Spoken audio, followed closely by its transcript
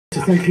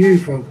to thank you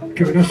for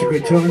giving us a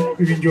good time.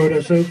 We've enjoyed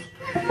ourselves.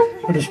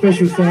 And a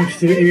special thanks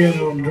to Ian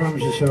on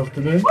drums this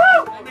afternoon.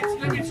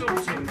 Let me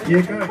talk to him.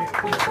 Yeah, go ahead.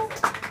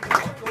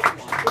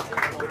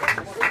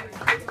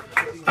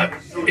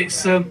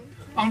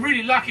 I'm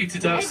really lucky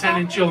today, I was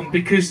telling John,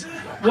 because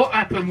what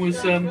happened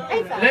was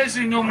Les,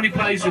 who normally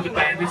plays with the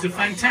band, is a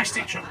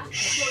fantastic drummer.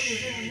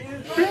 Shh.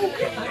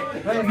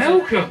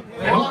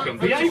 Malcolm,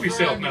 behave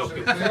yourself,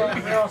 Malcolm.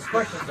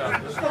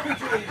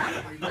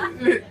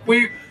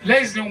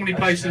 Les normally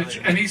plays with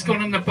the, and he's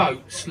gone on the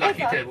boats,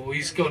 lucky devil.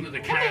 He's gone to the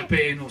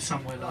Caribbean or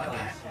somewhere like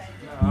that.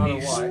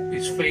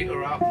 His feet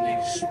are up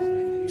and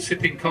he's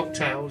sipping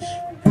cocktails.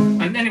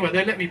 And anyway,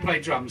 they let me play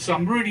drums. So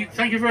I'm really,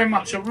 thank you very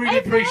much. I really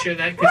appreciate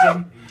that,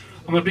 because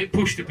I'm a bit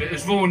pushed a bit,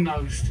 as Vaughan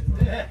knows.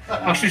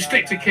 I should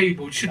stick to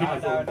keyboard, shouldn't I,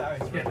 Vaughan?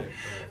 Yeah.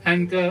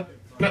 And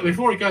but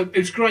before I go,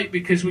 it's great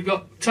because we've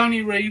got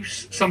Tony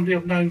Reeves, somebody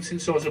I've known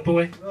since I was a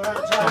boy,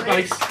 on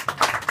bass.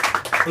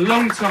 A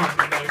long time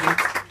I've known him,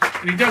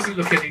 and he doesn't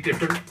look any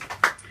different.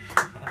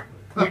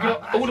 We've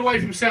got all the way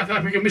from South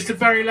Africa, Mr.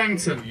 Barry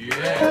Langton.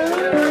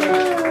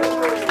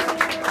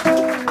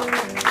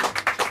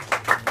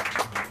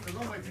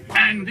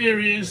 And here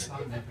he is.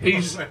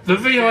 He's the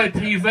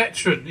VIP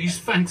veteran. He's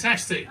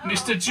fantastic.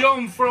 Mr.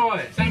 John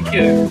Fry. Thank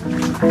you.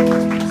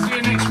 See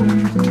you next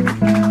week.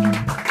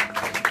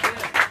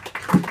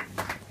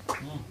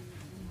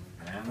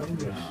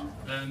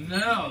 And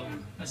now,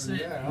 that's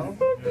it.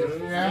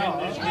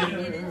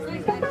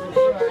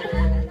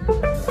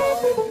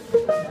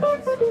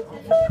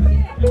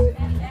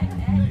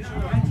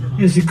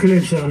 Here's the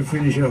calypso to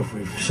finish off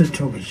with, St.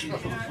 Thomas.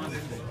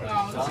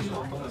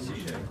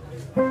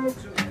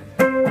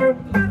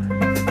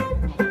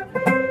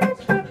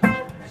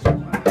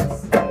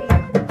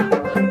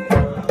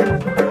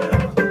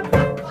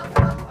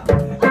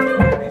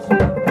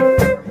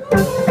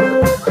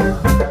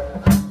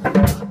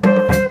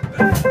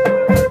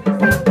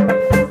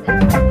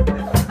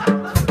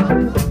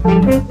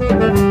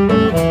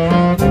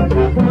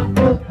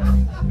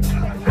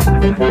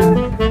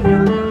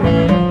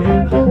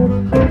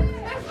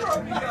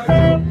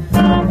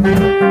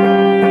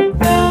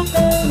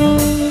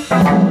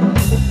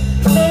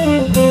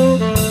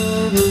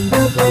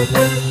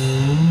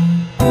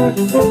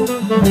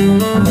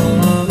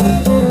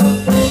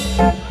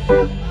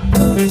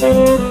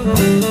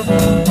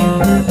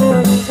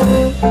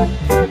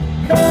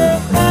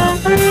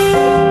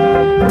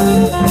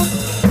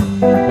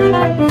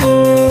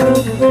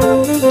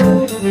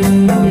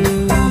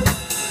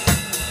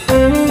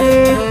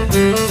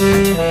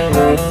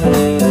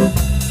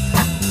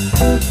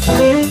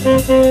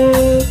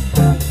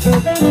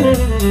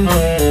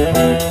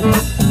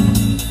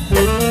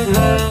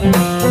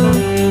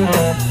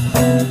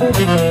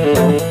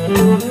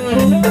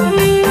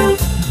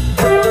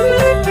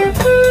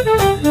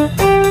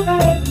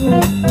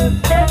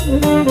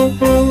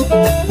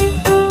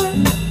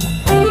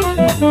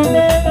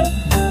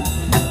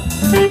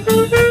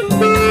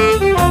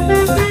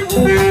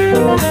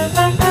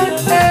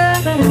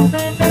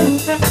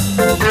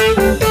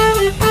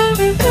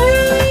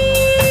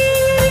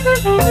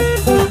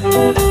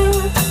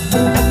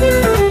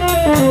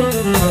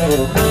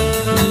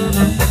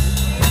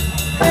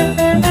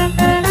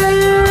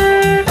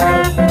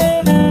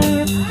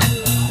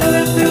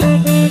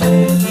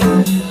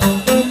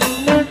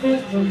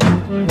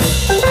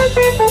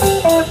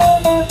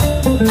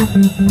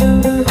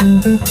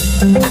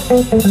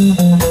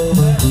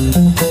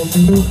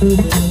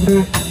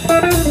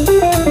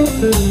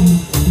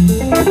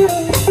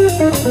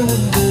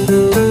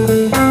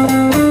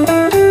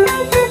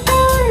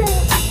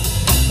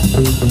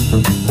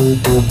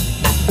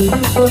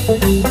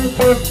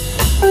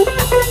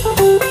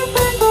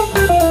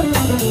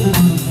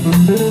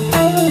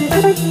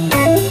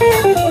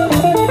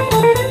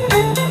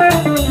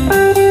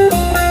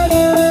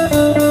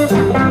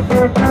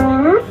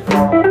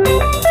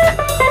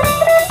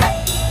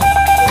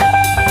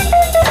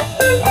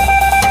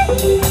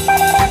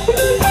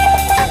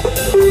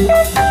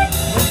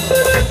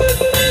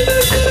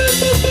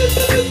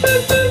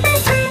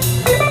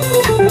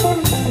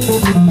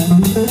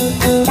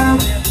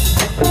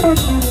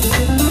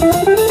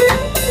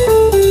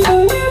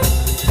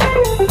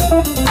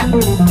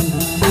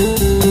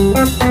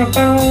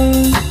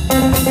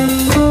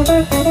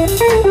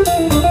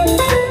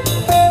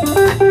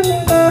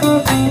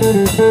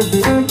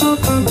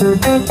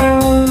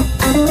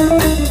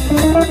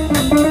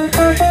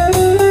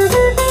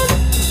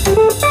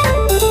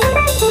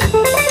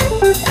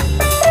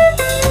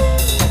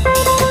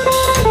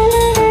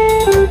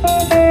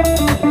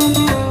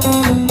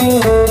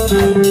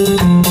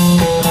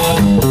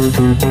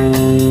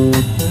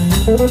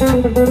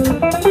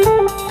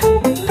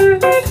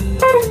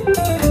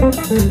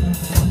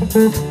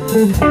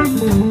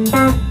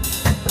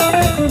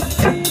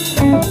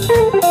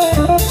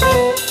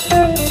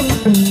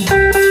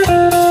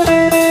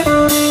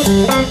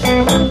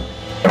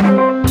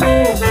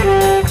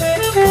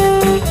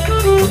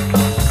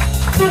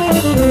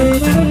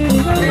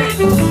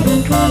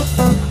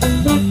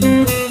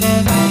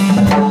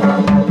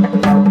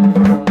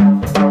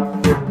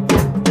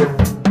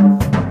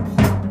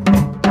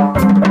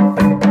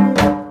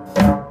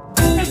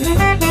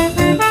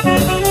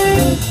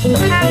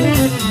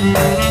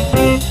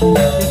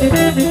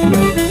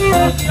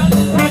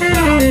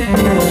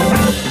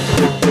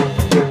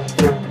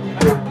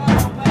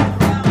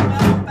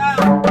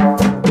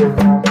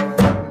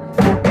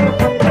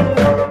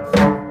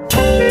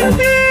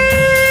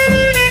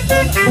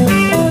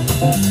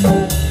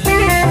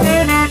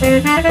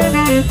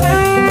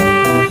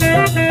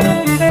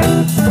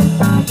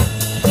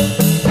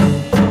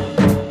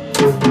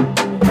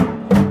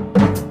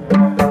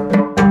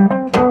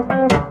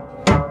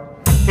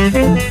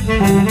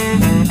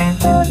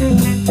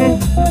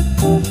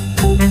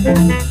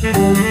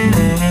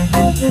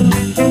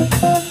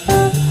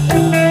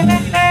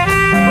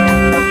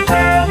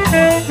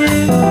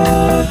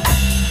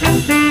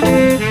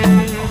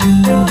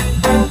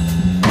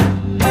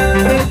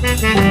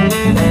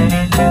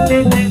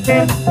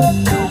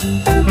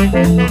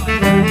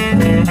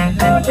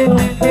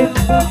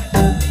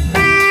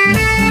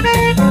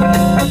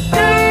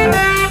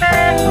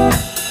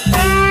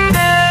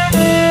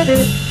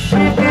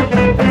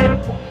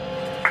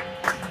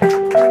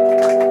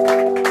 Thank you.